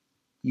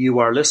You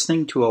are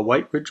listening to a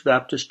White Ridge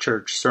Baptist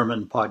Church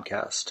sermon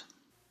podcast.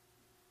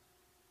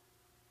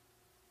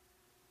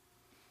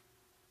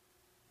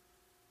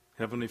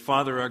 Heavenly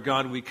Father, our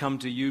God, we come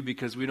to you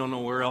because we don't know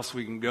where else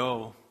we can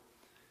go.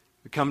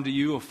 We come to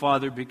you, O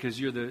Father, because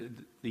you're the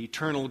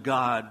eternal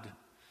God.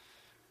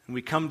 And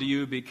we come to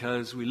you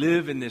because we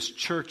live in this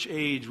church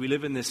age. We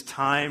live in this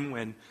time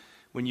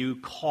when you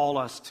call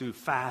us to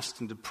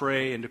fast and to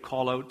pray and to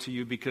call out to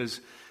you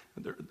because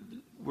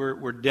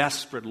we're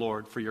desperate,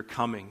 Lord, for your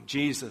coming.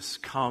 Jesus,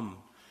 come.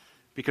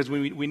 Because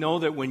we know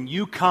that when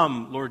you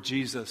come, Lord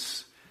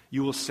Jesus,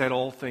 you will set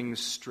all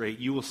things straight.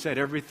 You will set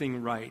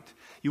everything right.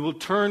 You will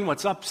turn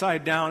what's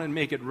upside down and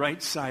make it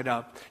right side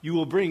up. You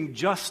will bring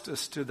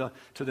justice to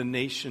the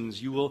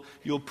nations. You'll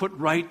put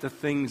right the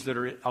things that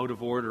are out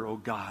of order, O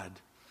God.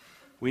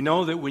 We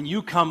know that when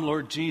you come,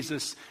 Lord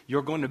Jesus,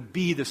 you're going to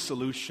be the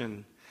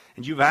solution.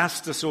 And you've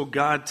asked us, O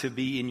God, to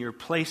be in your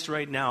place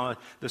right now,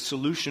 the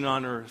solution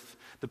on earth.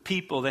 The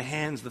people, the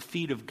hands, the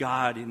feet of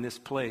God in this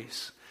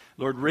place.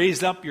 Lord,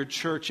 raise up your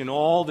church in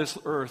all this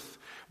earth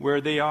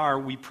where they are.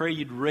 We pray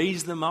you'd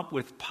raise them up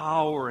with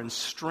power and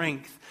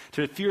strength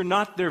to fear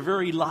not their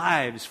very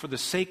lives for the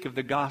sake of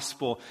the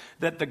gospel,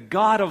 that the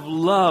God of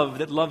love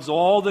that loves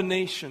all the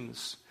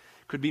nations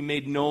could be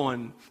made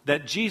known,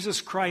 that Jesus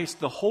Christ,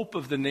 the hope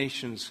of the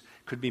nations,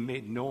 could be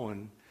made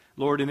known,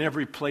 Lord, in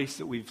every place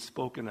that we've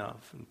spoken of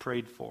and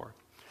prayed for.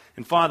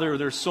 And Father,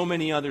 there's so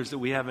many others that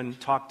we haven't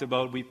talked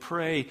about. We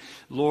pray,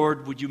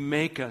 Lord, would you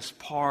make us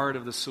part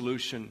of the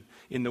solution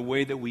in the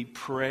way that we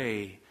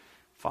pray,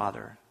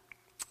 Father.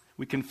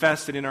 We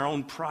confess that in our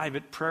own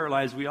private prayer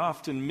lives, we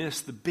often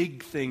miss the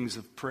big things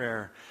of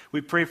prayer.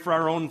 We pray for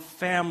our own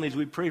families.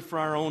 We pray for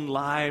our own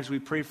lives. We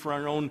pray for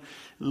our own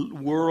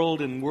world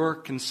and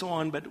work and so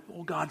on. But,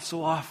 oh God,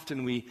 so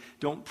often we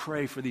don't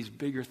pray for these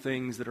bigger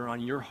things that are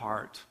on your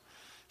heart.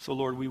 So,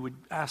 Lord, we would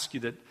ask you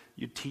that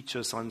you'd teach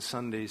us on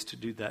Sundays to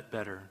do that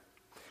better.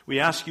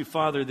 We ask you,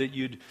 Father, that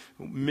you'd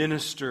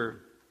minister,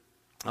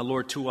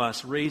 Lord, to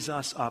us. Raise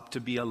us up to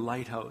be a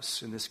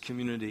lighthouse in this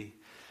community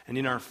and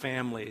in our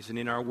families and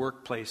in our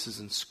workplaces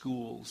and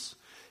schools.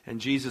 And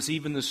Jesus,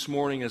 even this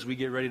morning as we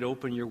get ready to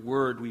open your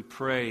word, we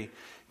pray,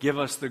 give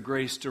us the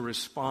grace to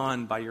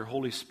respond by your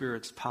Holy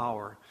Spirit's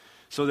power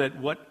so that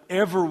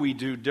whatever we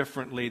do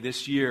differently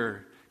this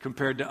year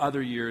compared to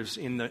other years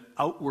in the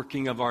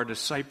outworking of our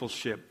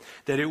discipleship,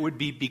 that it would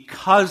be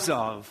because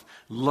of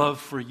love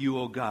for you,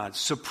 O God,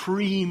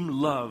 supreme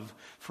love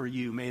for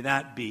you. May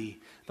that be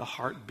the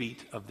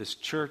heartbeat of this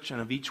church and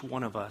of each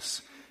one of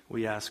us.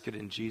 We ask it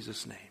in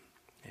Jesus' name.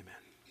 Amen.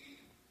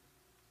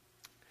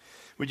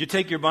 Would you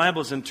take your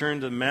Bibles and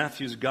turn to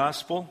Matthew's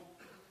Gospel?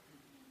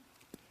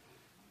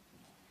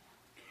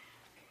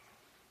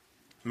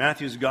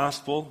 Matthew's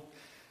Gospel,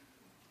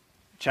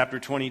 chapter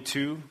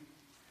 22.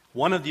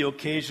 One of the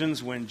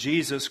occasions when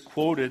Jesus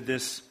quoted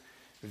this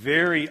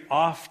very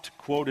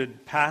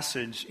oft-quoted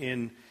passage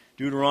in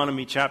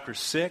Deuteronomy chapter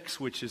 6,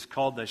 which is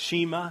called the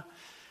Shema,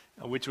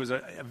 which was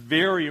a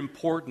very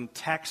important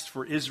text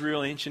for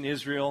Israel, ancient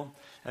Israel,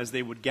 as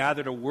they would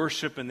gather to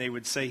worship and they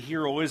would say,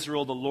 "Hear, O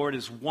Israel, the Lord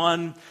is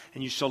one,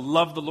 and you shall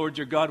love the Lord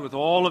your God with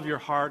all of your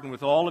heart and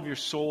with all of your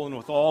soul and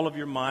with all of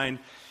your mind."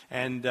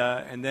 And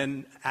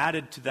then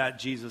added to that,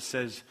 Jesus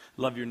says,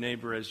 "Love your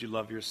neighbor as you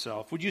love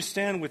yourself." Would you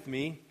stand with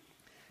me?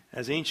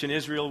 As ancient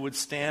Israel would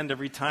stand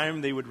every time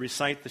they would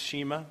recite the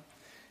Shema.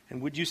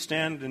 And would you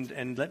stand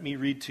and let me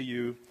read to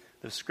you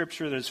the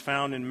scripture that is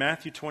found in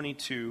Matthew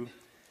 22,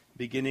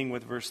 beginning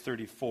with verse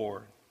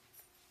 34.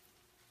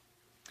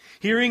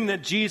 Hearing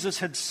that Jesus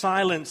had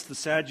silenced the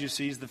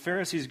Sadducees, the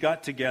Pharisees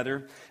got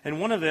together,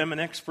 and one of them, an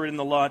expert in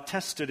the law,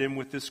 tested him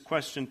with this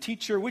question,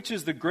 "Teacher, which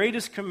is the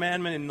greatest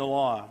commandment in the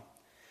law?"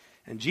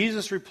 And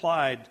Jesus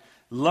replied,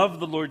 "Love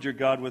the Lord your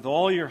God with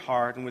all your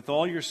heart and with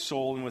all your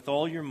soul and with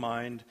all your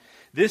mind.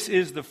 This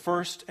is the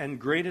first and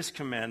greatest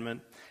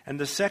commandment, and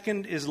the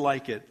second is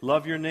like it.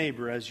 Love your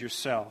neighbor as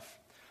yourself.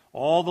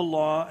 All the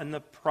law and the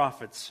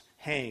prophets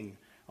hang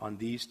on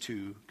these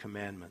two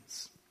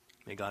commandments."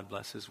 May God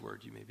bless his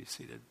word. You may be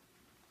seated.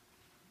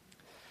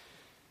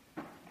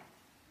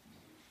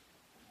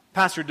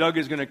 Pastor Doug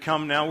is going to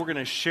come now. We're going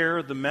to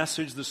share the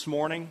message this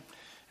morning.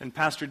 And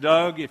Pastor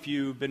Doug, if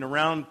you've been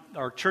around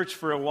our church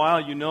for a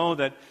while, you know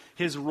that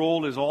his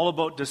role is all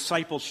about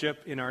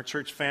discipleship in our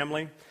church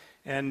family.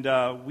 And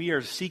we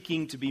are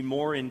seeking to be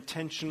more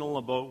intentional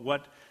about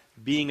what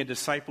being a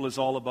disciple is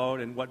all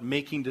about and what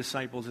making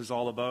disciples is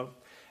all about.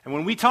 And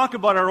when we talk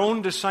about our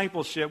own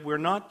discipleship, we're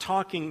not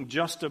talking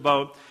just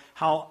about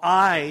how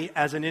I,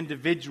 as an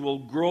individual,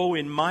 grow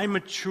in my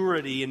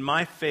maturity, in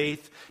my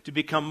faith, to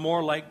become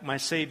more like my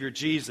Savior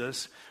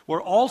Jesus.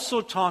 We're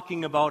also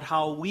talking about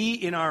how we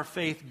in our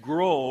faith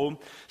grow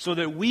so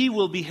that we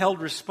will be held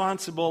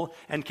responsible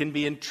and can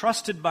be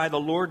entrusted by the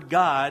Lord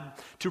God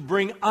to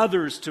bring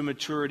others to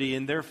maturity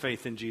in their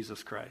faith in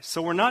Jesus Christ.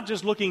 So we're not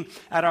just looking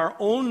at our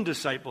own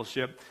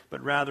discipleship,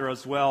 but rather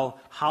as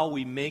well how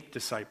we make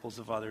disciples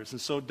of others.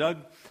 And so, Doug,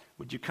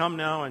 would you come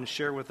now and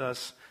share with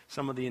us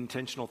some of the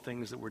intentional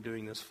things that we're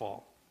doing this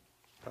fall?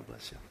 God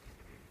bless you.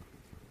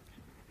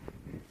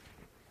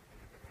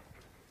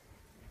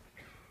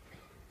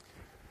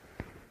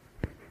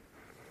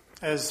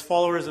 as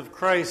followers of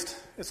Christ,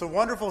 it's a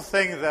wonderful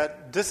thing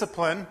that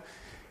discipline,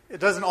 it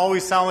doesn't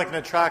always sound like an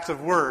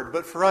attractive word,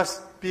 but for us,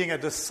 being a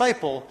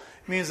disciple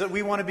means that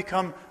we want to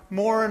become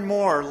more and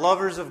more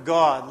lovers of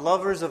God,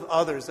 lovers of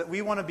others, that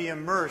we want to be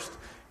immersed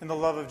in the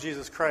love of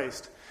Jesus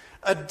Christ.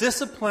 A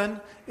discipline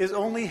is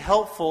only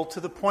helpful to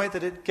the point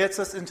that it gets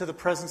us into the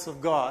presence of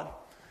God.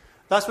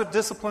 That's what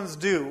disciplines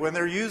do. When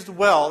they're used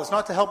well, it's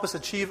not to help us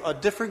achieve a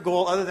different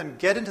goal other than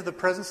get into the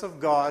presence of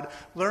God,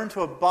 learn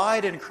to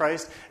abide in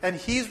Christ, and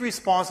He's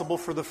responsible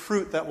for the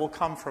fruit that will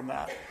come from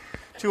that.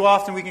 Too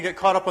often we can get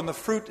caught up on the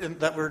fruit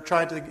that we're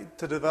trying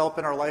to develop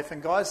in our life,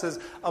 and God says,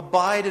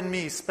 abide in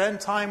me, spend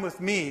time with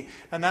me,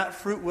 and that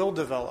fruit will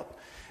develop.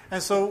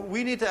 And so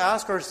we need to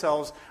ask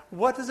ourselves,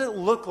 what does it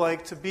look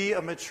like to be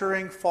a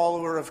maturing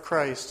follower of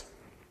Christ?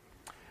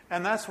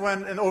 And that's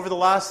when, and over the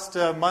last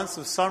months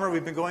of summer,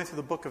 we've been going through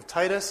the book of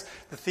Titus.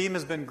 The theme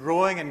has been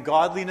growing in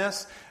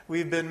godliness.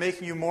 We've been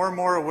making you more and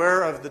more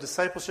aware of the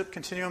discipleship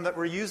continuum that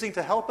we're using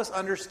to help us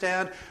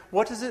understand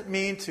what does it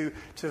mean to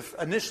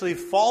initially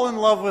fall in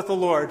love with the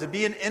Lord, to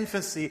be in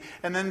infancy,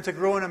 and then to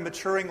grow in a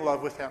maturing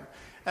love with Him.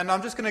 And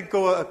I'm just going to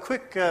go a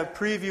quick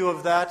preview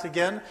of that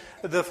again.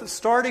 The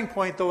starting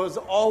point, though, is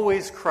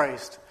always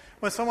Christ.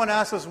 When someone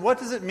asks us, what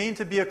does it mean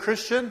to be a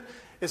Christian?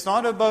 It's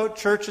not about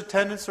church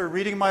attendance or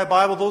reading my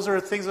Bible. Those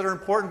are things that are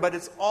important, but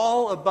it's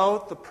all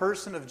about the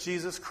person of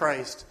Jesus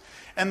Christ.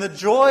 And the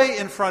joy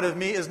in front of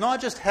me is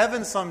not just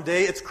heaven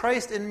someday, it's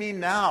Christ in me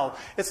now.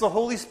 It's the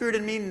Holy Spirit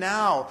in me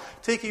now,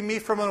 taking me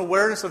from an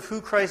awareness of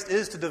who Christ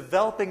is to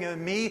developing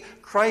in me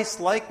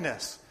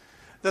Christ-likeness.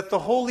 That the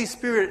Holy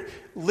Spirit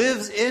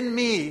lives in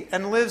me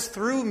and lives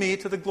through me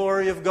to the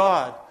glory of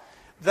God.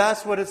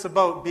 That's what it's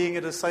about, being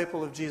a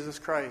disciple of Jesus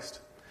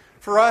Christ.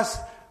 For us,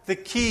 the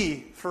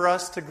key for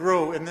us to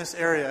grow in this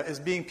area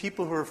is being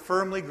people who are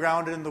firmly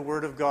grounded in the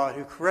Word of God,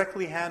 who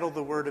correctly handle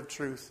the Word of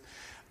truth.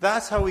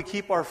 That's how we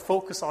keep our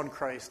focus on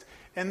Christ.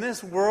 In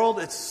this world,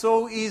 it's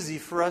so easy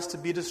for us to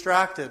be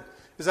distracted.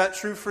 Is that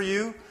true for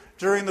you?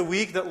 During the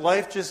week that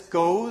life just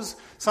goes.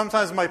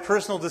 Sometimes my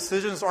personal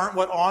decisions aren't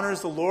what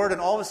honors the Lord, and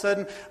all of a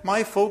sudden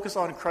my focus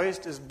on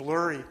Christ is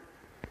blurry.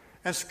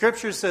 And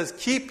Scripture says,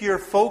 keep your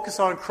focus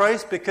on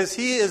Christ because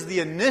He is the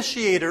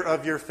initiator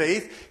of your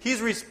faith.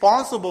 He's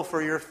responsible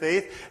for your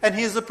faith, and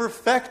He is the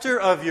perfecter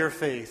of your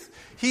faith.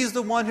 He's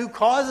the one who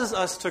causes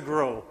us to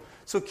grow.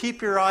 So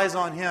keep your eyes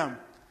on Him.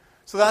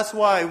 So that's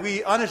why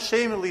we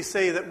unashamedly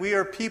say that we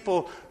are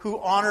people who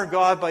honor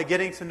God by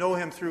getting to know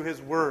Him through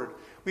His Word.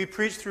 We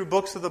preach through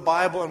books of the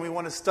Bible, and we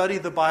want to study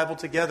the Bible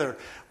together.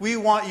 We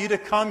want you to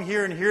come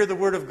here and hear the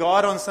Word of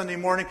God on Sunday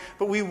morning,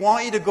 but we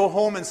want you to go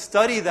home and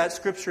study that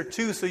Scripture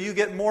too, so you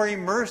get more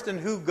immersed in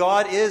who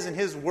God is and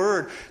His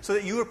Word, so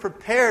that you are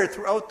prepared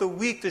throughout the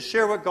week to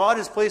share what God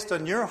has placed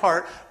on your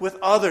heart with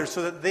others,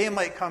 so that they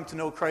might come to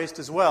know Christ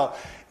as well.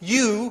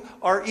 You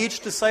are each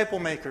disciple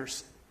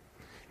makers.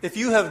 If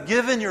you have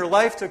given your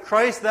life to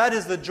Christ, that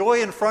is the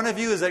joy in front of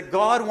you, is that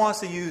God wants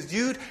to use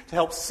you to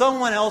help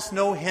someone else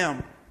know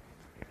Him.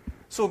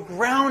 So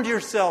ground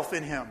yourself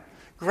in Him.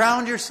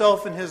 Ground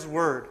yourself in His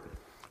Word.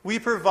 We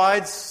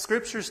provide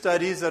Scripture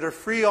studies that are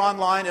free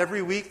online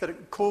every week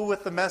that go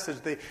with the message.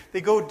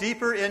 They go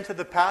deeper into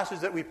the passage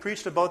that we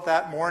preached about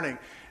that morning.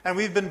 And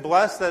we've been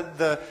blessed that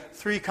the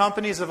 3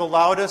 companies have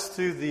allowed us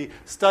through the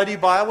study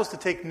Bibles to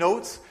take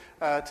notes,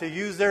 to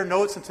use their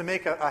notes and to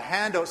make a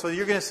handout. So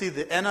you're going to see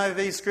the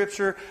NIV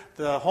Scripture,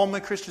 the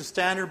Holman Christian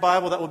Standard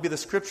Bible, that will be the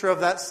Scripture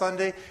of that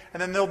Sunday.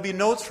 And then there'll be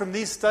notes from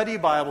these study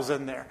Bibles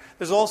in there.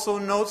 There's also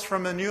notes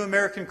from a New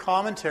American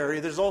Commentary.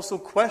 There's also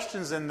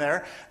questions in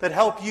there that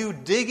help you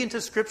dig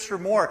into Scripture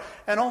more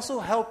and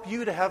also help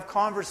you to have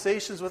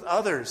conversations with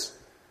others.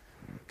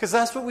 Because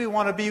that's what we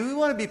want to be. We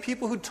want to be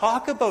people who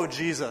talk about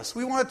Jesus.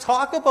 We want to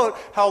talk about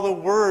how the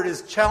Word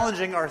is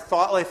challenging our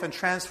thought life and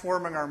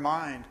transforming our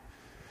mind.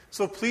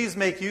 So please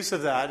make use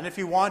of that. And if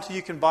you want to,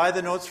 you can buy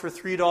the notes for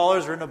 $3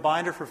 or in a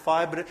binder for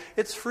 $5, but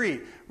it's free.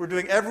 We're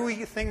doing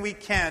everything we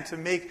can to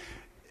make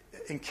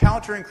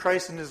encountering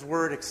Christ and His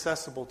Word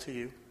accessible to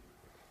you.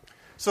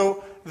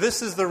 So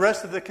this is the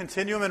rest of the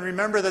continuum. And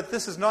remember that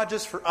this is not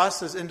just for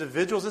us as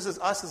individuals. This is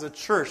us as a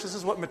church. This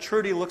is what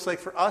maturity looks like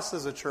for us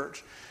as a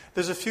church.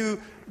 There's a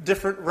few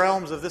different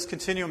realms of this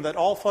continuum that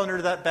all fall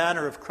under that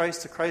banner of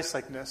Christ to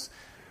Christ-likeness.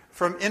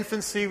 From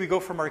infancy, we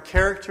go from our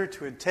character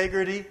to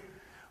integrity.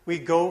 We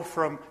go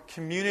from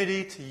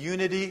community to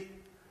unity,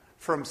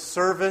 from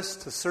service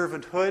to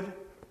servanthood,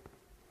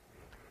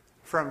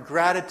 from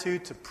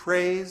gratitude to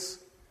praise,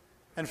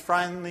 and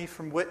finally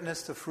from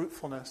witness to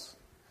fruitfulness.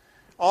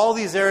 All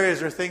these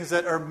areas are things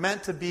that are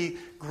meant to be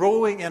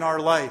growing in our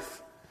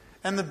life.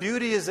 And the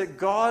beauty is that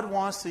God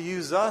wants to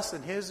use us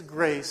and His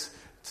grace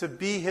to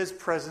be His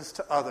presence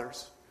to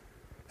others.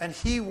 And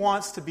He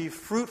wants to be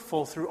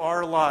fruitful through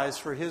our lives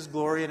for His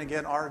glory and,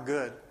 again, our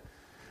good.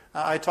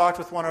 I talked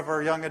with one of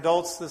our young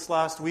adults this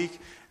last week,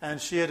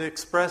 and she had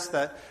expressed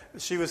that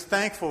she was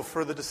thankful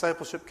for the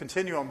discipleship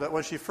continuum. That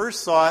when she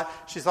first saw it,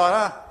 she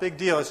thought, big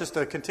deal, it's just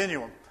a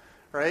continuum,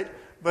 right?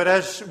 But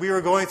as we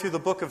were going through the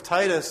book of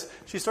Titus,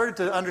 she started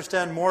to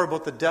understand more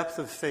about the depth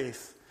of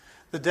faith.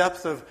 the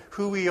depth of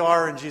who we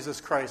are in Jesus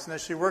Christ. And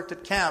as she worked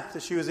at camp,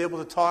 that she was able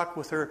to talk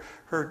with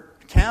her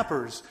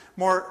campers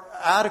more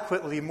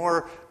adequately,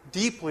 more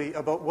deeply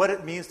about what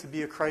it means to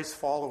be a Christ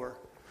follower.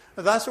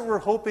 Now, that's what we're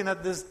hoping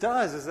that this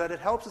does, is that it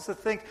helps us to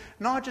think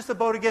not just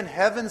about, again,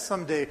 heaven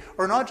someday,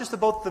 or not just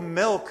about the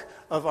milk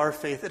of our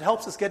faith. It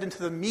helps us get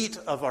into the meat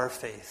of our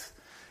faith.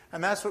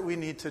 And that's what we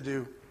need to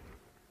do.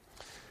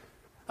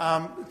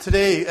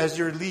 Today, as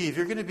you leave,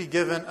 you're going to be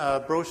given a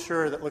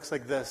brochure that looks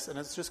like this, and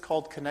it's just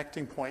called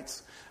Connecting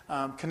Points.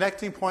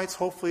 Connecting points,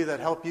 hopefully, that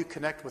help you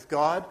connect with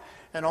God,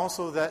 and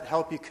also that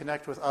help you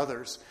connect with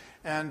others.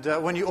 And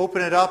when you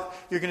open it up,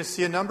 you're going to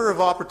see a number of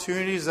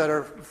opportunities that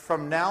are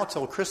from now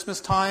till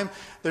Christmas time.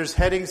 There's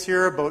headings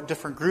here about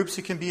different groups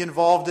you can be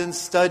involved in,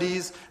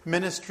 studies,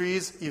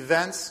 ministries,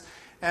 events.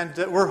 And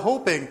we're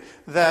hoping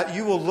that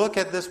you will look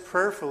at this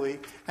prayerfully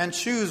and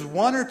choose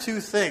one or two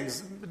things.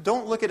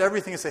 Don't look at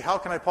everything and say, how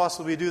can I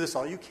possibly do this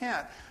all? You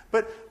can't.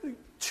 But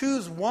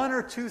choose one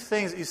or two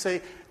things that you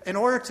say, in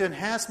order to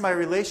enhance my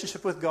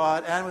relationship with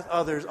God and with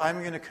others, I'm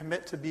going to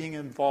commit to being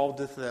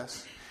involved with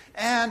this.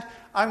 And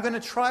I'm going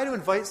to try to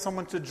invite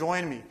someone to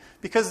join me.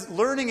 Because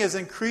learning is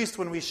increased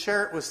when we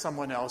share it with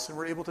someone else and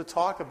we're able to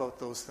talk about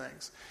those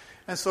things.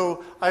 And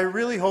so I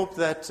really hope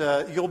that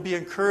you'll be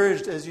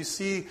encouraged as you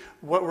see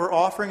what we're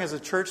offering as a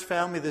church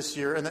family this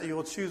year, and that you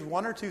will choose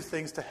one or two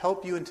things to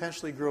help you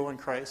intentionally grow in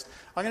Christ.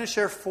 I'm going to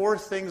share 4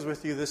 things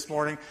with you this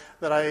morning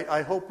that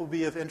I hope will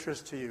be of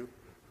interest to you.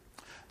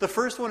 The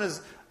first one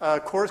is a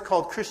course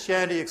called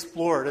Christianity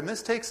Explored, and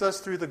this takes us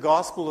through the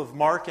Gospel of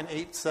Mark in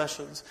 8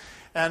 sessions.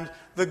 And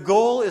the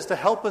goal is to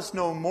help us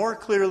know more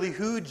clearly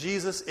who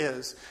Jesus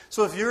is.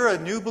 So if you're a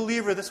new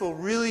believer, this will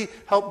really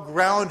help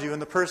ground you in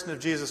the person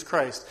of Jesus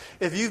Christ.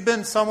 If you've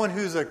been someone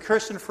who's a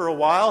Christian for a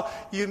while,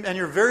 and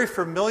you're very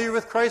familiar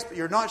with Christ, but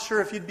you're not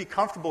sure if you'd be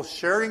comfortable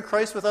sharing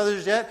Christ with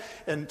others yet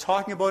and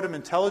talking about Him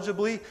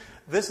intelligibly,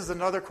 this is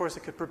another course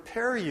that could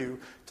prepare you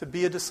to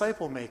be a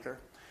disciple maker.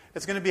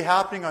 It's going to be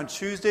happening on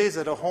Tuesdays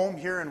at a home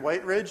here in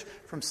White Ridge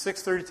from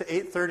 6:30 to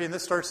 8:30, and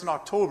this starts in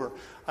October.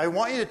 I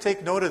want you to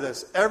take note of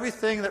this.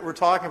 Everything that we're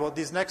talking about,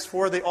 these next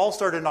 4, they all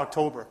start in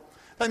October.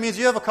 That means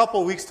you have a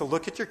couple of weeks to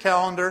look at your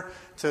calendar,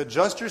 to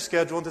adjust your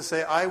schedule, and to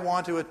say, I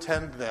want to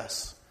attend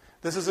this.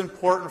 This is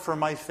important for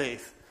my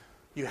faith.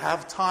 You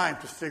have time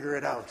to figure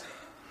it out.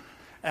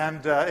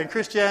 And in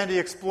Christianity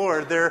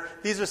Explored,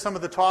 these are some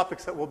of the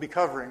topics that we'll be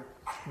covering.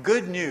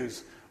 Good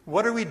news.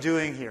 What are we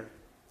doing here?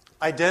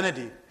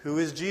 Identity. Who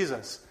is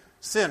Jesus?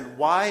 Sin.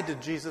 Why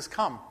did Jesus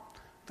come?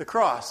 The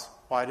cross.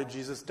 Why did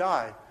Jesus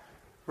die?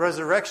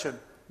 Resurrection.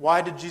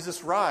 Why did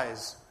Jesus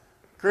rise?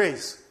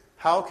 Grace.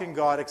 How can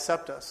God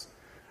accept us?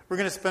 We're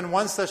going to spend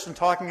one session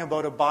talking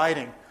about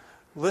abiding,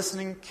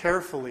 listening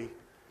carefully,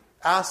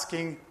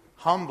 asking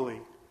humbly,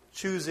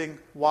 choosing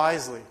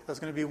wisely. That's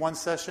going to be one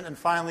session. And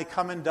finally,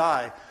 come and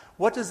die.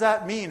 What does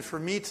that mean for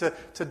me to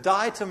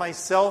die to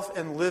myself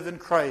and live in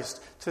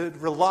Christ, to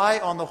rely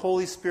on the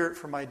Holy Spirit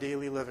for my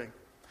daily living?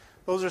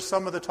 Those are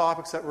some of the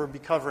topics that we'll be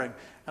covering,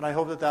 and I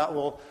hope that that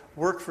will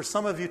work for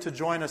some of you to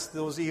join us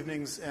those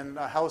evenings in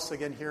a house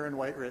again here in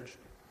White Ridge.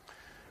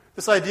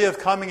 This idea of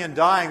coming and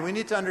dying, we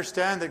need to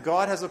understand that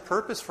God has a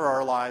purpose for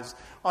our lives.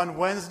 On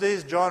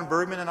Wednesdays, John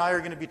Bergman and I are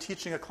going to be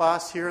teaching a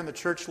class here in the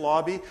church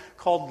lobby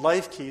called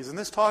Life Keys, and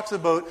this talks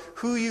about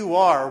who you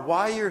are,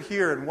 why you're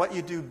here, and what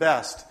you do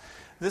best.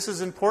 This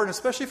is important,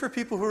 especially for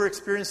people who are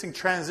experiencing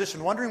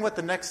transition, wondering what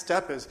the next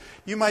step is.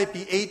 You might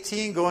be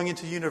 18 going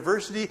into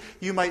university.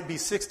 You might be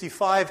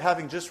 65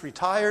 having just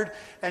retired.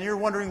 And you're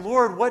wondering,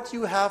 Lord, what do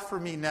you have for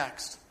me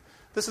next?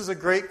 This is a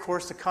great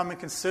course to come and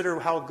consider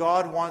how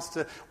God wants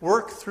to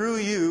work through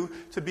you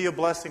to be a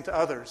blessing to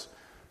others.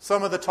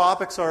 Some of the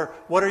topics are,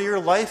 what are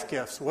your life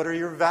gifts? What are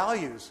your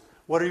values?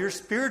 What are your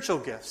spiritual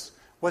gifts?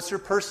 What's your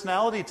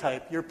personality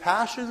type? Your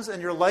passions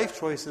and your life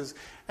choices?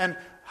 And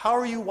how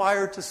are you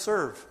wired to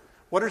serve?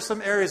 What are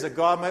some areas that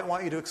God might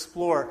want you to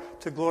explore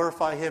to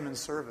glorify Him in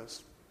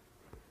service?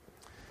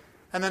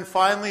 And then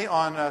finally,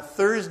 on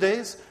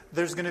Thursdays,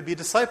 there's going to be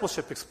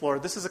Discipleship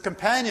Explored. This is a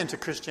companion to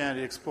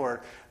Christianity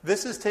Explored.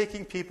 This is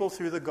taking people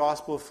through the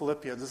Gospel of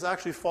Philippians. It's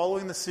actually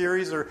following the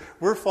series, or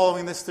we're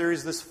following this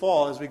series this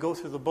fall as we go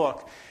through the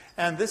book.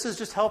 And this is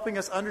just helping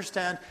us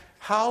understand,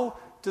 how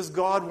does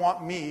God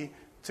want me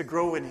to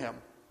grow in Him?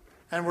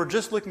 And we're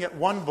just looking at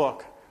one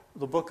book,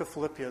 the book of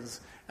Philippians.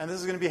 And this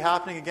is going to be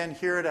happening again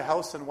here at a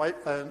house in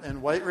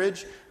White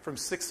Ridge from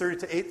 6:30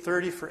 to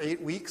 8:30 for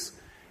 8 weeks.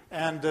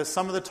 And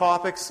some of the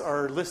topics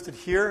are listed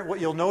here.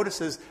 What you'll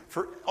notice is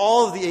for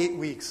all of the 8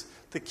 weeks,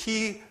 the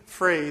key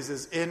phrase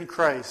is in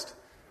Christ.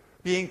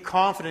 Being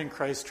confident in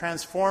Christ,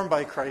 transformed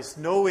by Christ,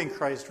 knowing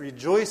Christ,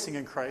 rejoicing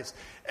in Christ.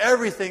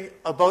 Everything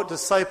about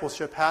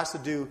discipleship has to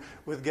do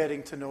with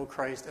getting to know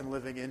Christ and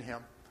living in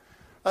Him.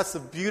 That's the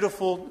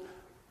beautiful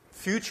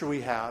future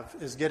we have,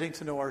 is getting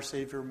to know our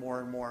Savior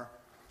more and more.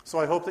 So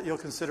I hope that you'll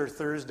consider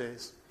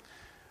Thursdays.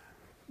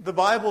 The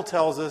Bible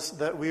tells us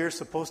that we are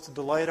supposed to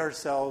delight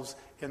ourselves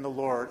in the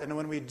Lord. And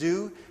when we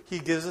do, He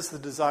gives us the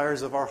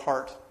desires of our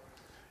heart.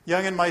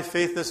 Young in my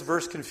faith, this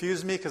verse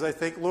confused me because I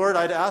think, Lord,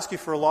 I'd ask you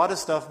for a lot of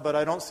stuff, but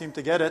I don't seem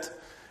to get it.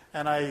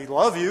 And I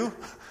love you.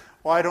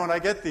 Why don't I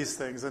get these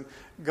things? And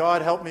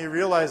God helped me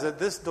realize that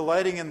this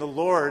delighting in the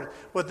Lord,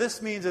 what this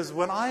means is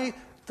when I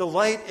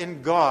delight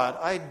in God,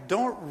 I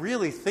don't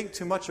really think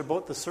too much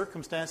about the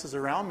circumstances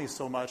around me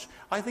so much.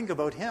 I think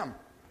about Him.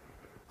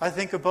 I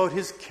think about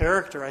His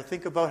character. I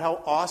think about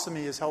how awesome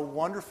He is, how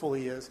wonderful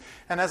He is.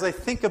 And as I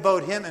think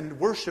about Him and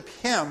worship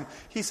Him,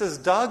 He says,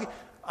 Doug,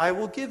 I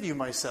will give you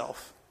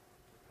myself,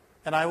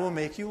 and I will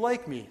make you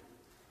like me.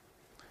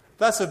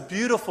 That's a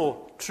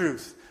beautiful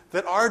truth,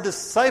 that our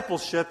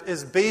discipleship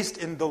is based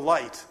in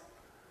delight.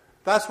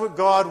 That's what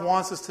God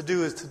wants us to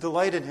do, is to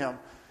delight in Him.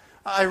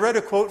 I read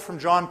a quote from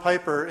John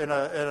Piper in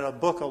a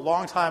book a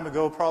long time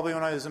ago, probably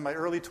when I was in my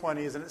early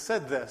 20s, and it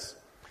said this: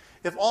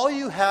 if all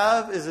you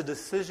have is a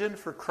decision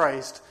for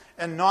Christ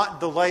and not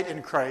delight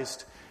in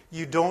Christ,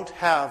 you don't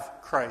have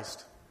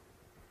Christ.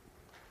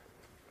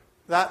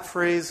 That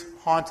phrase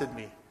haunted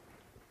me.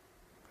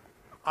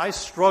 I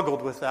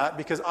struggled with that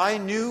because I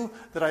knew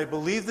that I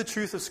believed the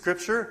truth of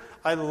Scripture.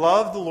 I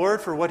loved the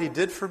Lord for what He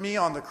did for me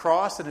on the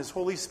cross and His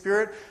Holy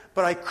Spirit,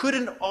 but I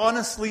couldn't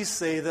honestly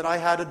say that I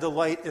had a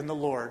delight in the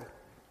Lord.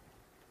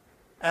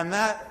 And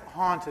that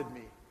haunted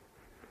me.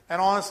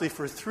 And honestly,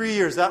 for 3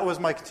 years, that was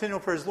my continual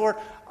prayers. Lord,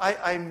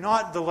 I'm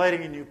not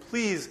delighting in you.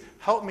 Please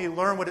help me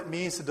learn what it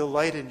means to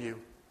delight in you.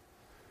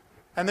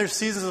 And there's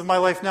seasons of my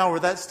life now where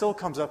that still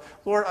comes up.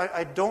 Lord,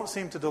 I don't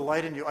seem to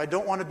delight in you. I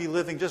don't want to be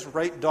living just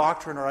right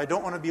doctrine, or I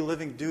don't want to be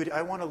living duty.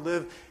 I want to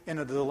live in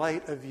a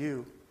delight of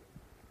you.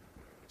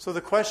 So the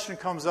question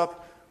comes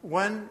up,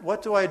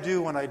 what do I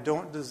do when I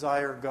don't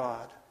desire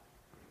God?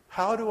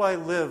 How do I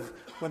live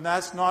when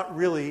that's not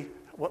really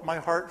what my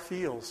heart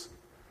feels?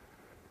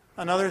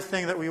 Another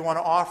thing that we want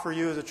to offer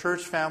you as a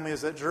church family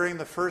is that during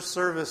the first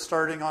service,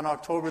 starting on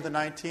October the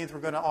 19th, we're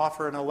going to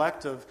offer an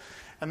elective.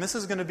 And this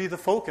is going to be the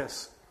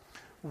focus.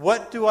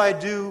 What do I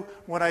do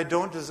when I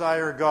don't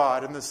desire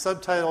God? And the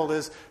subtitle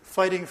is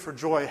Fighting for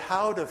Joy.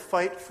 How to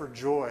fight for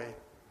joy.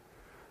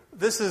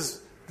 This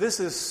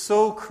is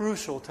so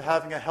crucial to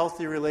having a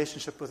healthy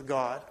relationship with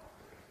God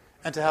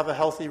and to have a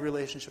healthy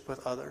relationship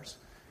with others.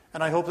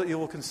 And I hope that you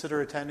will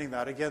consider attending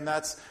that. Again,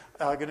 that's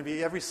going to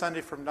be every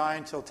Sunday from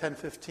 9 till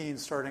 10:15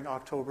 starting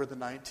October the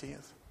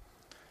 19th.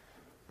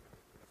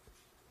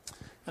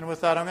 And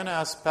with that, I'm going to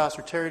ask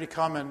Pastor Terry to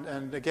come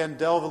and again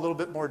delve a little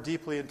bit more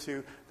deeply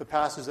into the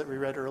passage that we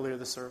read earlier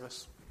this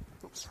service.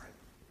 Oops, sorry.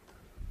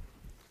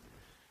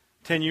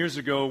 10 years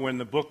ago, when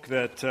the book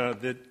that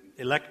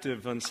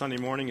Elective on Sunday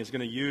morning is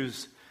going to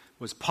use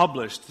was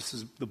published, this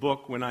is the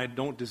book When I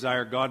Don't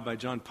Desire God by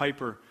John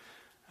Piper.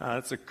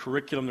 That's a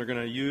curriculum they're going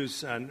to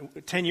use. And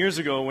 10 years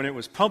ago, when it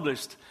was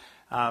published,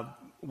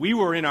 we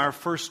were in our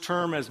first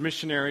term as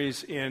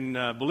missionaries in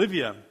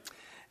Bolivia.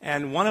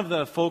 And one of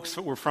the folks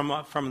that were from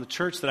the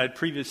church that I'd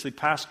previously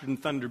pastored in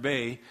Thunder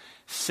Bay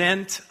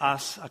sent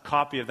us a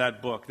copy of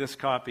that book, this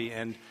copy.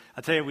 And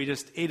I tell you, we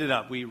just ate it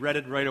up. We read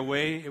it right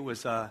away. It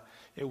was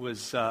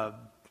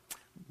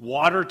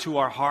water to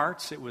our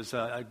hearts. It was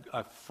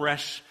a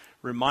fresh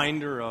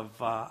reminder of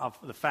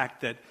the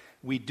fact that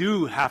we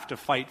do have to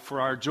fight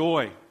for our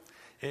joy.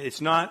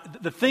 It's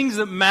not, the things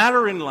that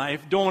matter in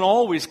life don't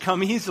always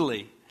come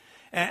easily.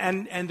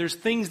 And there's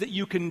things that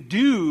you can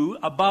do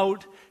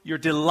about your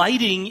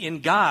delighting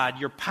in God,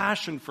 your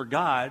passion for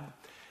God.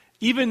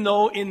 Even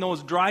though in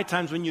those dry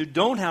times when you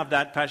don't have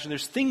that passion,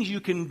 there's things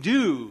you can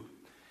do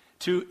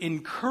to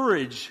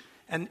encourage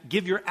and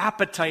give your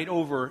appetite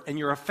over and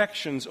your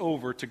affections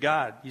over to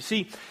God. You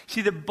see,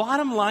 the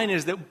bottom line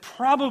is that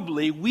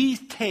probably we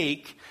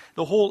take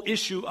the whole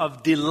issue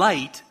of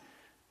delight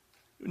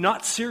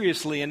not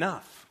seriously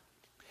enough.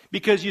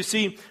 Because you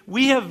see,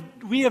 we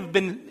have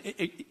been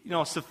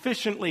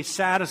sufficiently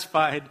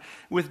satisfied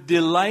with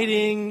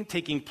delighting,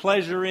 taking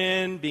pleasure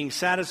in, being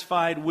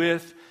satisfied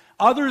with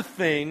other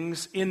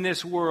things in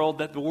this world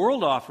that the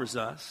world offers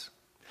us,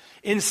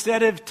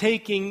 instead of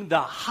taking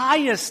the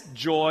highest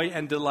joy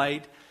and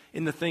delight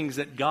in the things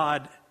that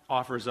God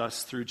offers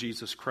us through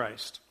Jesus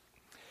Christ.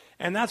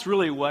 And that's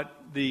really what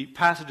the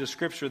passage of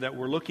Scripture that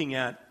we're looking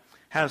at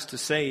has to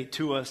say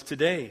to us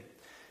today.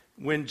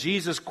 When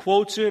Jesus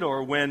quotes it,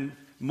 or when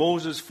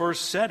Moses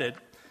first said it,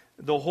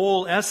 the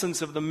whole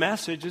essence of the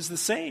message is the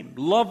same.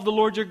 Love the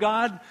Lord your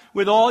God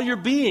with all your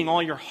being,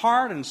 all your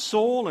heart and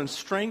soul and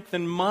strength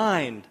and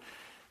mind.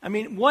 I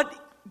mean, what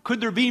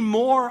could there be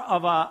more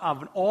of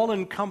an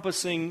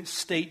all-encompassing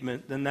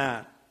statement than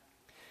that?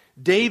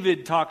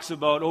 David talks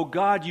about, "Oh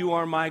God, you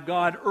are my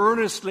God.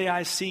 Earnestly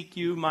I seek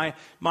you. My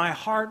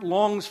heart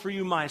longs for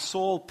you. My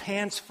soul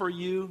pants for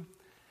you."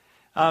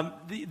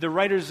 The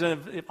writers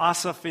of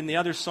Asaph in the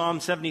other Psalm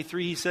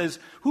 73, he says,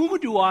 "Whom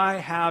do I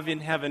have in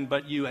heaven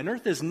but you? And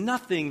earth is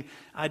nothing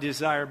I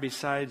desire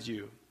besides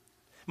you.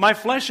 My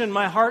flesh and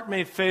my heart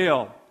may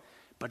fail,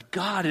 but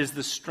God is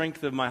the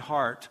strength of my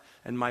heart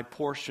and my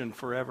portion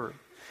forever."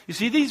 You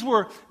see,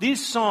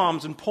 these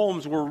psalms and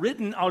poems were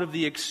written out of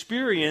the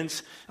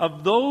experience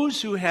of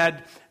those who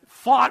had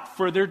fought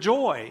for their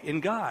joy in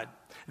God.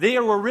 They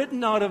were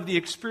written out of the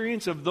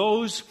experience of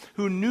those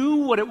who knew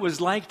what it was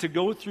like to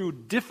go through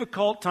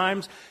difficult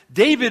times.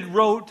 David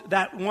wrote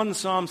that one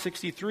Psalm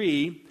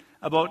 63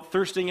 about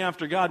thirsting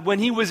after God when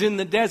he was in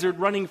the desert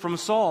running from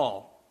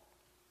Saul,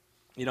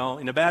 in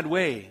a bad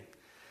way.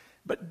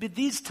 But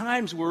these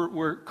times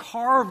were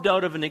carved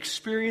out of an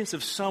experience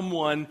of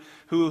someone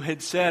who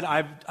had said,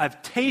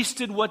 I've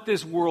tasted what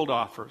this world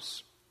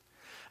offers.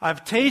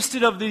 I've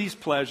tasted of these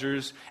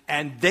pleasures,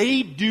 and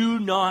they do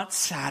not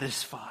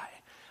satisfy.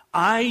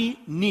 I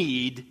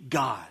need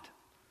God.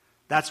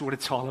 That's what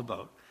it's all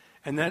about.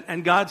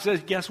 And God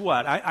says, guess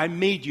what? I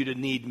made you to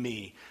need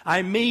me.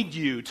 I made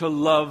you to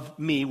love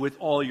me with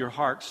all your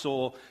heart,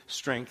 soul,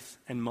 strength,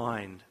 and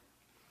mind.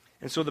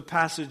 And so the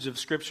passage of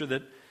Scripture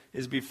that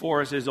is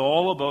before us is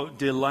all about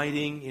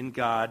delighting in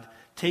God,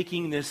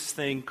 taking this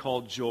thing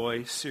called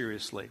joy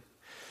seriously.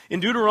 In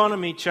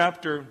Deuteronomy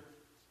chapter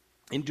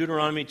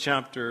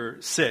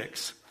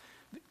 6,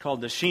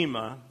 called the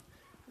Shema,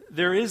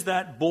 there is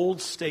that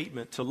bold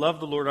statement to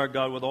love the Lord our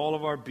God with all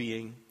of our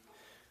being.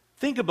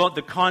 Think about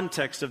the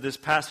context of this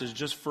passage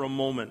just for a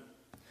moment.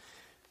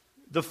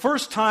 The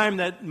first time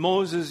that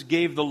Moses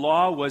gave the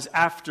law was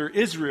after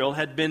Israel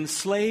had been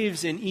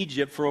slaves in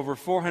Egypt for over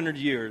 400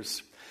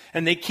 years.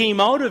 And they came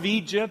out of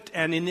Egypt,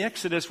 and in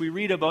Exodus we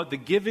read about the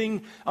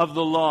giving of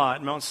the law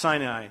at Mount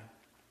Sinai.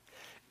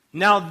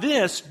 Now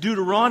this,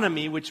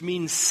 Deuteronomy, which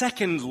means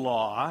second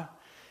law,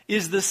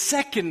 is the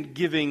second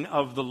giving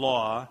of the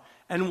law.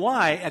 And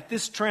why? At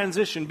this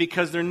transition,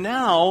 because they're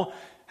now,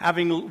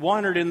 having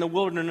wandered in the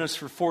wilderness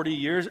for 40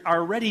 years,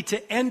 are ready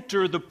to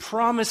enter the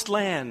promised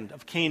land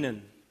of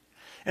Canaan.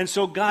 And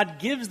so God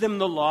gives them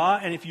the law,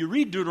 and if you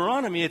read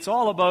Deuteronomy, it's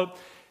all about,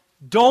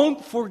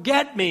 don't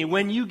forget me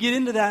when you get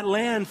into that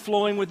land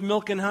flowing with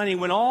milk and honey,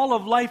 when all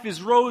of life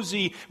is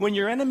rosy, when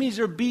your enemies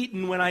are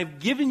beaten, when I've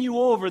given you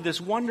over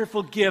this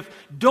wonderful gift,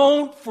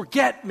 don't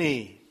forget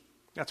me.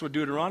 That's what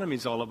Deuteronomy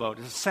is all about.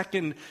 It's the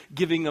second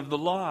giving of the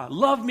law.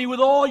 Love me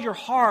with all your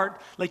heart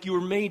like you were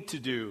made to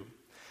do.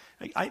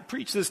 I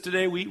preach this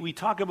today. We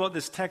talk about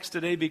this text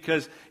today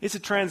because it's a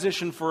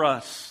transition for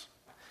us.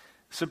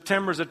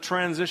 September is a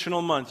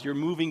transitional month. You're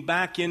moving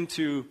back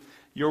into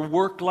your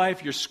work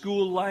life, your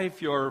school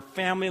life, your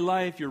family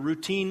life, your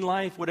routine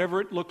life,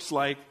 whatever it looks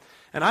like.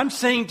 And I'm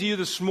saying to you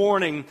this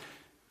morning,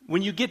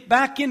 when you get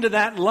back into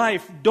that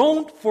life,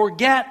 don't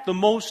forget the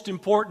most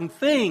important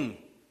thing.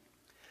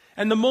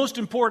 And the most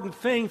important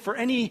thing for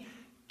any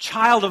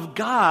child of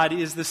God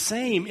is the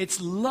same. It's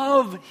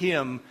love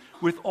Him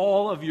with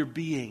all of your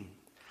being.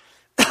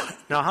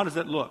 Now, how does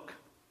that look?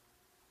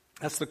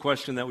 That's the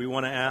question that we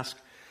want to ask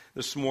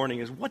this morning,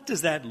 is what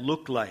does that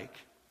look like?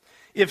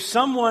 If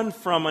someone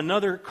from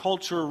another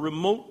culture,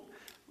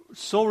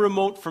 so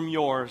remote from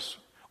yours,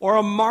 or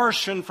a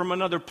Martian from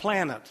another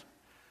planet,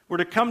 were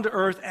to come to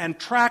Earth and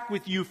track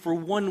with you for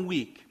 1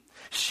 week,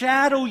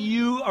 shadow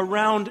you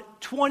around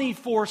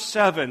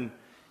 24/7,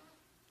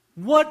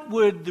 what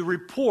would the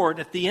report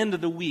at the end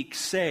of the week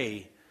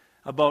say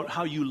about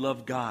how you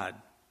love God?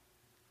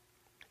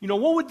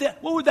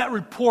 What would that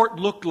report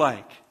look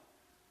like?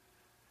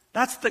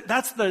 That's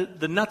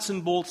the nuts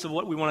and bolts of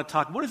what we want to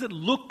talk about. What does it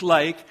look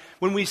like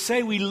when we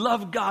say we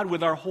love God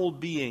with our whole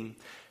being?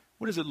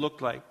 What does it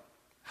look like?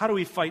 How do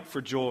we fight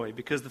for joy?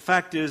 Because the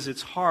fact is,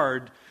 it's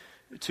hard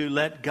to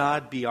let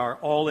God be our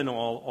all in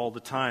all the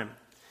time.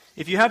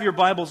 If you have your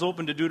Bibles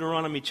open to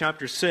Deuteronomy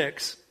chapter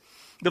 6,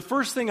 the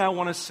first thing I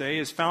want to say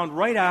is found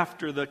right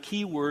after the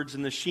key words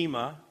in the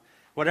Shema.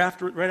 Right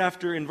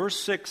after in verse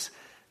 6,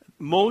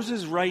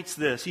 Moses writes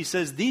this. He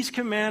says, "These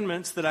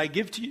commandments that I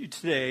give to you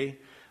today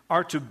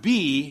are to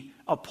be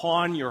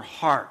upon your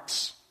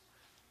hearts."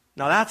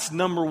 Now that's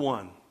number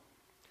one.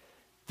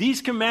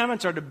 These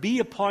commandments are to be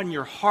upon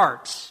your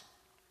hearts.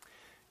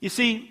 You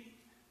see,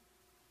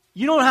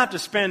 you don't have to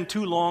spend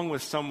too long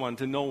with someone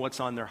to know what's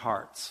on their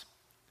hearts.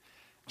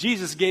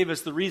 Jesus gave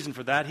us the reason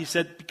for that. He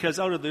said, because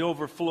out of the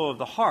overflow of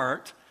the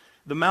heart,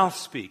 the mouth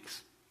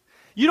speaks.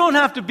 You don't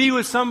have to be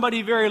with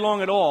somebody very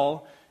long at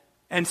all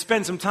and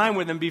spend some time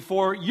with them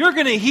before you're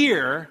going to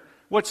hear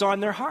what's on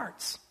their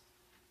hearts.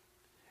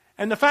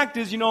 And the fact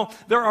is,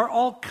 there are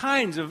all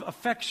kinds of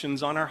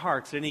affections on our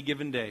hearts any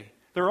given day.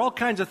 There are all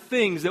kinds of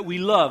things that we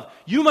love.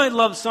 You might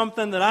love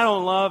something that I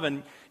don't love,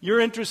 and your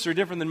interests are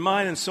different than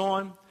mine, and so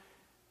on.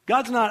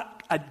 God's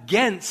not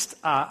against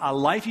a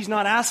life. He's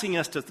not asking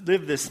us to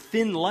live this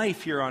thin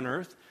life here on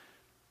earth.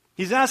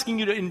 He's asking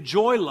you to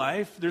enjoy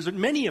life. There's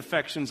many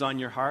affections on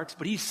your hearts,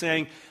 but He's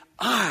saying,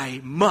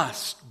 I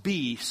must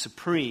be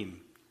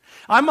supreme.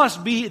 I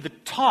must be the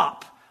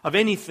top of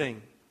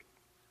anything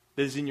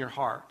that is in your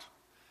heart.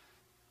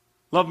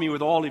 Love me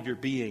with all of your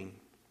being.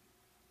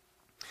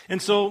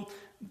 And so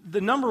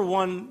the number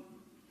one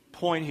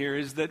point here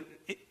is that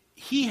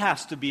He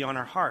has to be on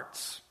our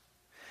hearts.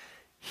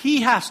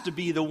 He has to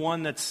be the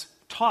one that's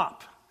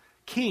top,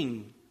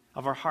 king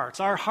of our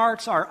hearts. Our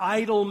hearts are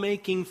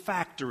idol-making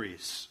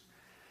factories.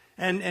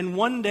 And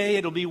one day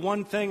it'll be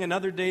one thing,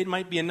 another day it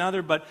might be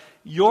another, but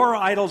your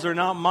idols are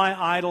not my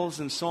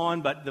idols and so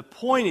on. But the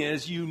point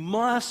is, you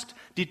must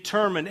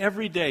determine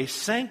every day,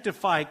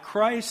 sanctify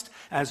Christ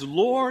as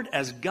Lord,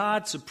 as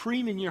God,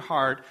 supreme in your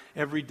heart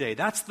every day.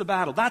 That's the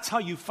battle. That's how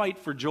you fight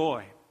for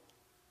joy.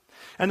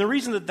 And the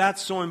reason that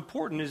that's so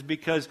important is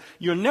because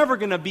you're never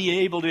going to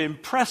be able to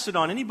impress it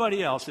on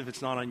anybody else if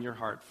it's not on your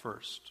heart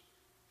first.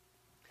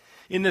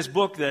 In this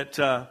book that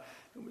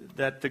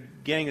the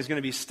gang is going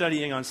to be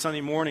studying on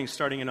Sunday morning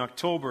starting in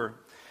October,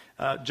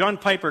 John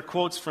Piper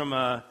quotes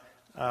from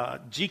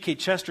G.K.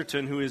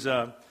 Chesterton, who is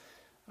a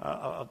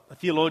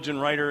theologian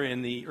writer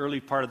in the early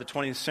part of the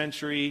 20th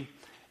century,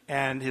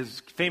 and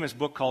his famous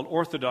book called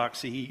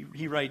Orthodoxy.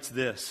 He writes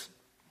this.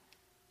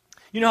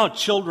 You know how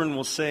children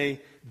will say,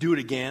 "Do it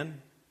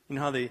again"? You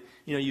know how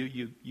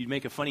you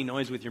make a funny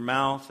noise with your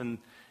mouth,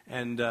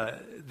 and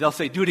they'll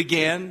say, "Do it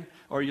again,"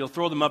 or you'll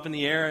throw them up in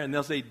the air and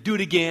they'll say, "Do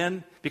it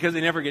again," because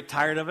they never get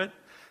tired of it.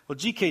 Well,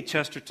 G.K.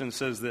 Chesterton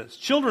says this: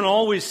 children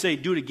always say,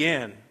 "Do it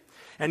again,"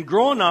 and the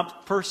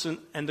grown-up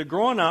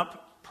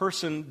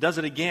person does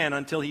it again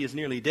until he is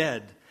nearly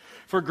dead.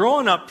 For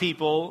grown-up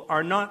people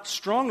are not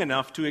strong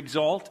enough to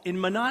exalt in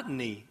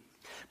monotony.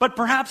 But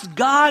perhaps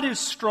God is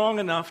strong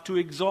enough to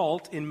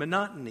exalt in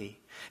monotony.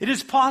 It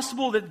is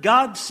possible that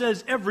God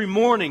says every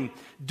morning,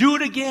 "Do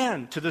it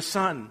again," to the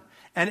sun,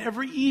 and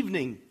every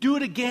evening, "Do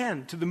it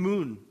again," to the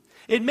moon.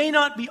 It may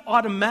not be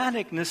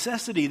automatic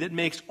necessity that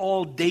makes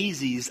all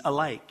daisies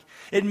alike.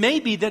 It may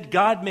be that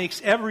God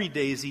makes every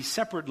daisy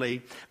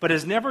separately, but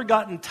has never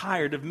gotten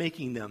tired of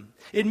making them.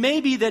 It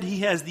may be that he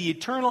has the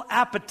eternal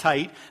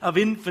appetite of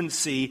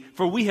infancy,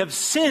 for we have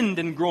sinned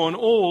and grown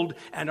old,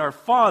 and our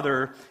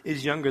Father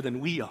is younger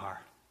than we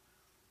are.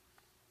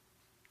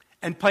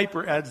 And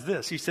Piper adds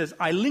this. He says,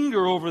 I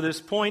linger over this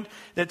point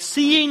that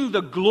seeing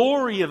the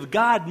glory of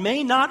God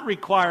may not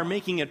require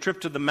making a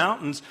trip to the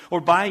mountains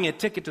or buying a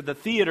ticket to the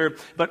theater,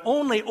 but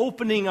only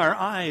opening our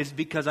eyes,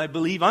 because I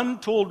believe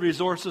untold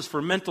resources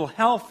for mental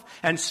health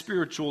and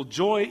spiritual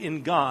joy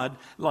in God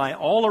lie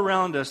all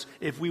around us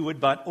if we would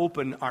but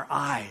open our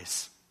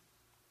eyes.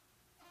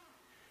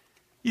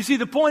 You see,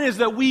 the point is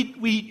that we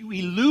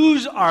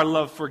lose our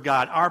love for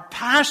God. Our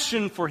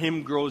passion for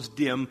Him grows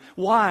dim.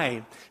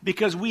 Why?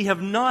 Because we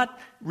have not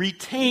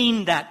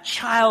retained that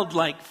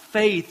childlike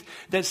faith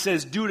that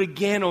says, "Do it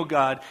again, O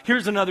God.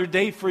 Here's another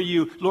day for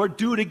you. Lord,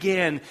 do it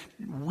again.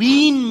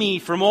 Wean me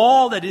from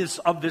all that is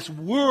of this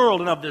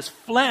world and of this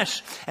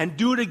flesh, and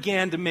do it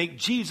again to make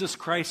Jesus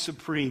Christ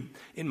supreme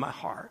in my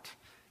heart."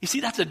 You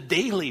see, that's a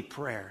daily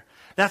prayer.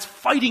 That's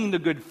fighting the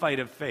good fight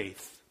of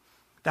faith.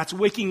 That's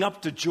waking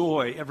up to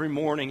joy every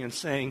morning and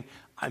saying,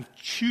 I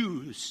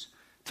choose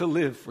to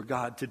live for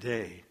God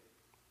today.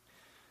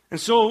 And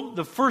so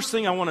the first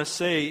thing I want to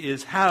say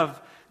is have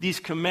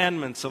these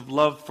commandments of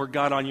love for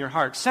God on your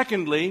heart.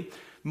 Secondly,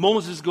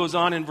 Moses goes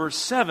on in verse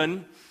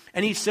 7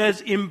 and he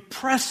says,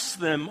 impress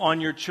them on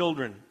your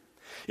children.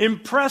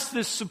 Impress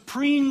this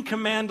supreme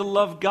command to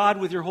love God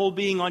with your whole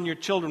being on your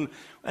children.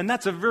 And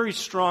that's a very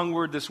strong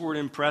word, this word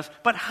impress.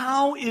 But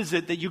how is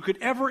it that you could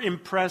ever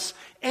impress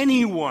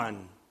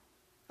anyone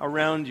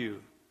around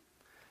you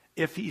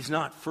if he's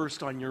not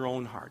first on your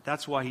own heart?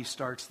 That's why he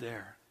starts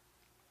there.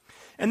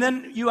 And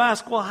then you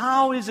ask, well,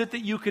 how is it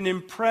that you can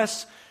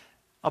impress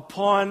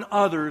upon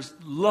others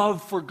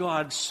love for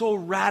God so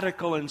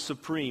radical and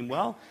supreme?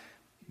 Well,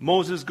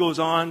 Moses goes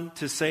on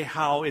to say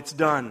how it's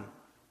done.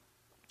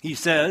 He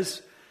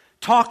says,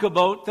 talk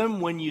about them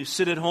when you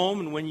sit at home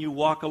and when you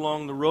walk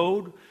along the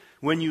road,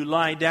 when you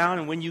lie down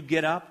and when you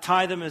get up.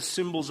 Tie them as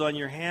symbols on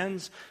your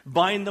hands.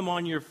 Bind them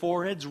on your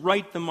foreheads.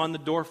 Write them on the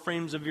door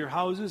frames of your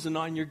houses and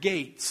on your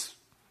gates.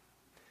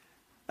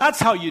 That's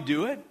how you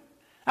do it.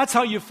 That's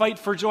how you fight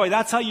for joy.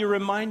 That's how you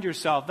remind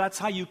yourself. That's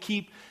how you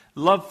keep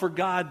love for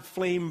God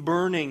flame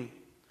burning.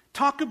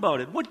 Talk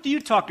about it. What do you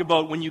talk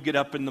about when you get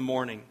up in the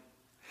morning?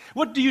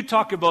 What do you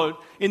talk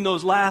about in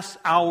those last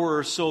hour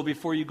or so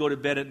before you go to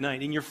bed at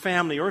night in your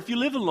family? Or if you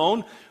live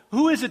alone,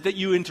 who is it that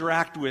you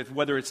interact with,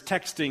 whether it's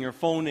texting or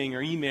phoning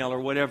or email or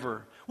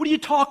whatever? What do you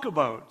talk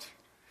about?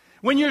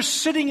 When you're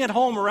sitting at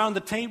home around the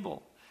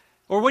table,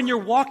 or when you're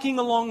walking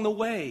along the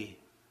way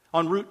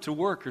en route to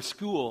work or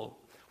school,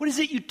 what is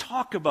it you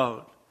talk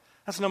about?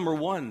 That's number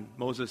one,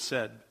 Moses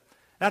said.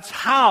 That's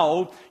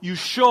how you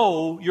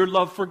show your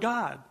love for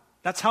God.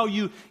 That's how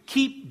you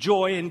keep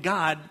joy in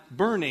God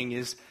burning,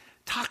 is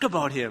talk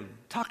about Him.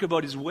 Talk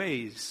about His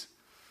ways.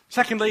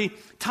 Secondly,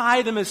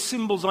 tie them as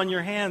symbols on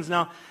your hands.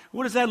 Now,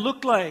 what does that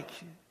look like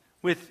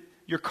with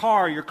your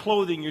car, your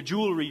clothing, your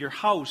jewelry, your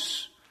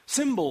house?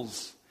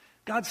 Symbols.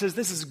 God says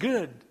this is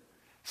good.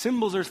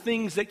 Symbols are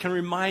things that can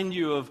remind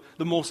you of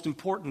the most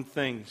important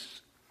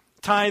things.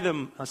 Tie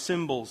them as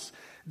symbols.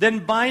 Then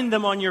bind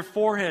them on your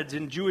foreheads.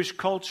 In Jewish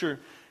culture,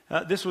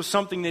 this was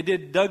something they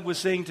did. Doug was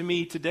saying to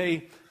me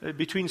today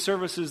between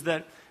services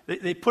that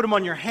they put them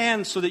on your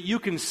hands so that you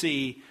can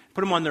see.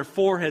 Put them on their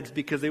foreheads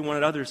because they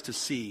wanted others to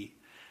see.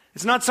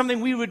 It's not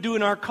something we would do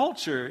in our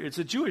culture. It's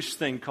a Jewish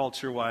thing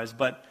culture-wise.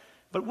 But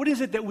what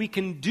is it that we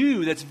can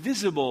do that's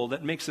visible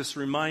that makes us a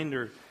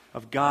reminder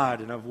of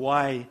God and of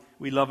why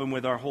we love him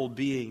with our whole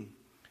being.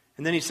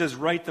 And then he says,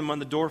 write them on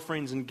the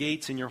doorframes and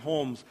gates in your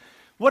homes.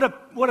 What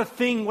a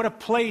thing, what a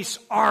place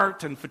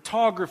art and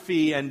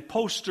photography and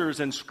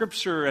posters and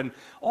scripture and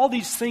all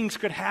these things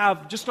could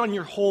have just on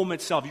your home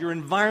itself, your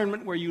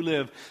environment where you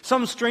live.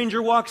 Some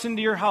stranger walks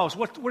into your house.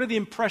 What are the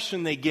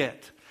impression they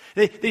get?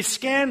 They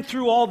scan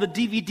through all the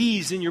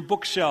DVDs in your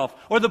bookshelf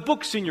or the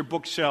books in your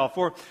bookshelf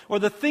or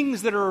the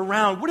things that are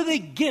around. What do they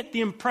get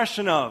the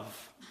impression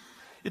of?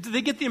 Do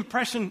they get the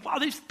impression, wow,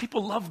 these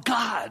people love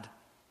God?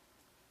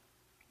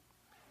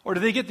 Or do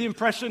they get the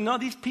impression, no,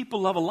 these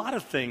people love a lot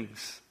of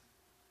things.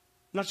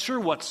 I'm not sure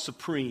what's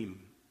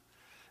supreme.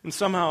 And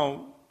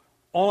somehow,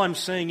 all I'm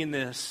saying in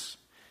this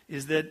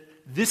is that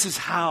this is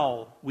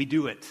how we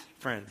do it,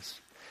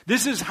 friends.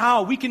 This is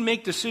how we can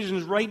make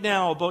decisions right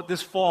now about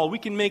this fall. We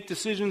can make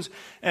decisions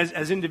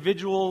as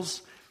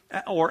individuals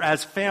or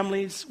as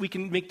families. We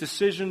can make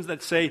decisions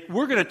that say,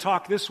 we're going to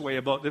talk this way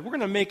about this. We're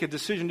going to make a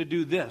decision to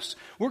do this.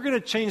 We're going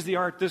to change the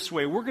art this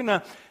way. We're going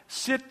to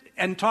sit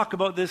and talk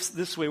about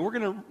this way. We're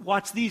going to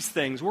watch these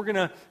things. We're going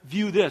to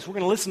view this. We're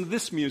going to listen to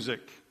this music.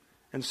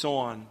 And so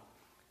on.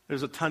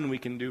 There's a ton we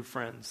can do,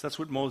 friends. That's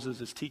what Moses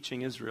is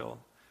teaching Israel.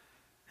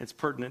 It's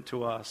pertinent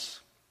to us.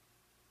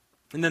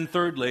 And then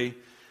thirdly,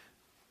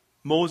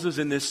 Moses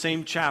in this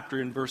same chapter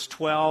in verse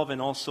 12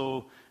 and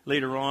also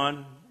later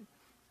on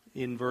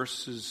in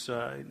verses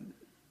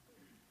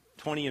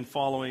 20 and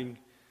following,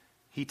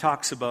 he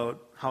talks about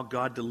how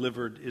God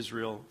delivered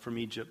Israel from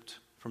Egypt,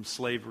 from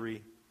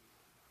slavery.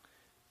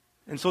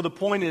 And so the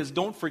point is,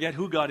 don't forget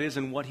who God is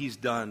and what he's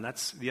done.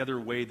 That's the other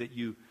way that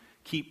you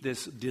keep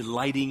this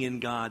delighting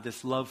in God,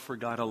 this love for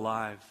God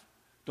alive.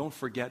 Don't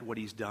forget what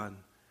he's done.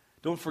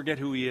 Don't forget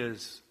who he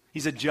is.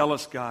 He's a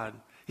jealous God.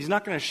 He's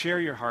not going to share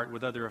your heart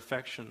with other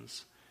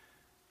affections,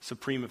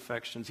 supreme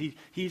affections.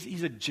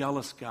 He's a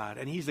jealous God,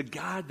 and he's a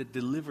God that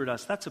delivered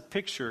us. That's a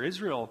picture.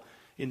 Israel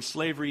in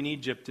slavery in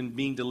Egypt and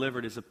being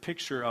delivered is a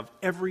picture of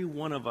every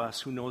one of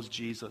us who knows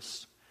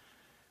Jesus.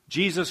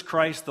 Jesus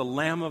Christ, the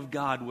Lamb of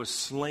God, was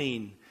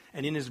slain.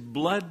 And in his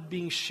blood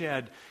being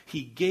shed,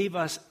 he gave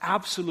us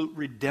absolute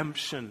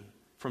redemption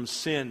from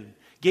sin,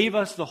 gave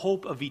us the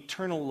hope of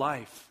eternal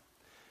life.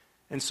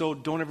 And so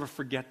don't ever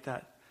forget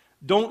that.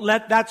 Don't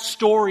let that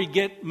story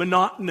get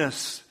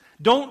monotonous.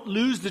 Don't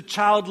lose the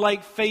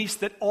childlike face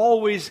that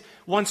always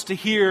wants to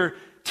hear,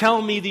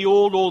 tell me the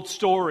old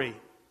story.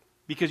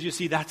 Because you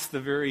see, that's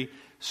the very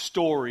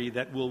story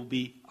that will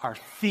be our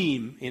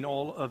theme in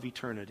all of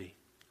eternity.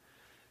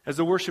 As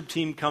the worship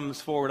team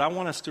comes forward, I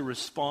want us to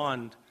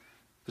respond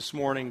this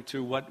morning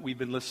to what we've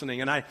been listening.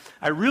 And I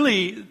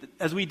really,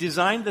 as we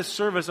designed this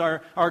service,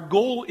 our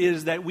goal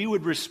is that we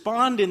would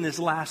respond in this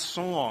last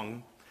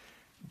song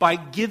by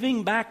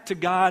giving back to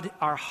God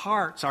our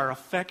hearts, our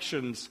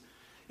affections.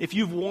 If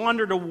you've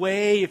wandered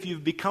away, if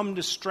you've become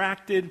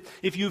distracted,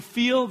 if you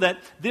feel that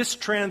this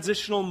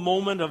transitional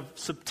moment of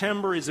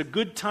September is a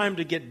good time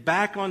to get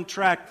back on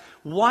track,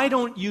 why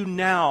don't you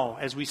now,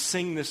 as we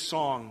sing this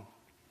song,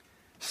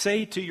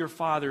 say to your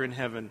Father in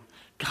heaven,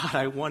 God,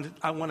 I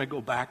want to go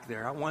back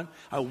there. I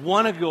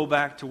want to go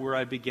back to where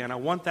I began. I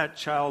want that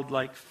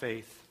childlike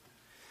faith.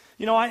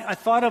 You know, I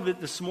thought of it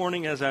this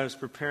morning as I was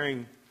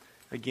preparing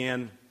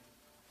again.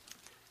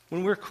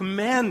 When we're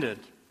commanded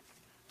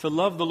to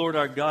love the Lord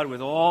our God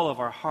with all of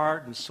our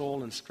heart and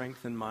soul and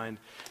strength and mind,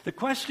 the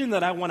question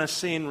that I want to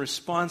say in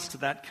response to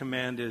that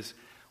command is,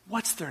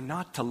 what's there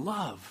not to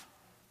love?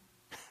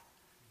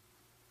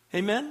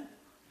 Amen?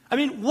 I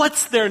mean,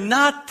 what's there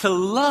not to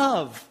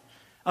love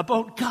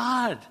about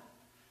God?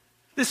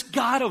 This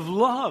God of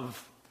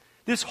love,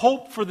 this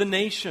hope for the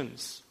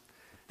nations,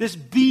 this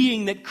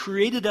being that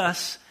created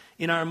us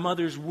in our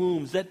mother's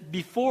wombs, that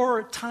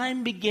before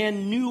time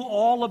began knew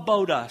all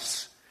about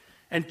us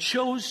and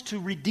chose to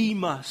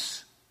redeem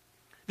us.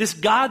 This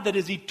God that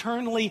is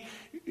eternally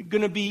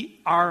going to be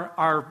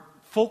our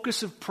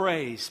focus of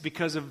praise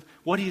because of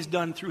what he's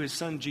done through his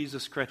son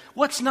Jesus Christ.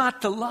 What's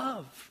not to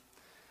love?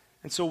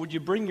 And so would you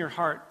bring your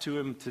heart to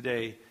him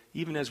today,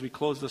 even as we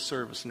close the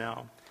service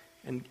now,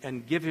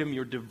 and give him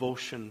your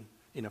devotion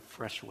in a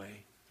fresh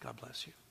way. God bless you.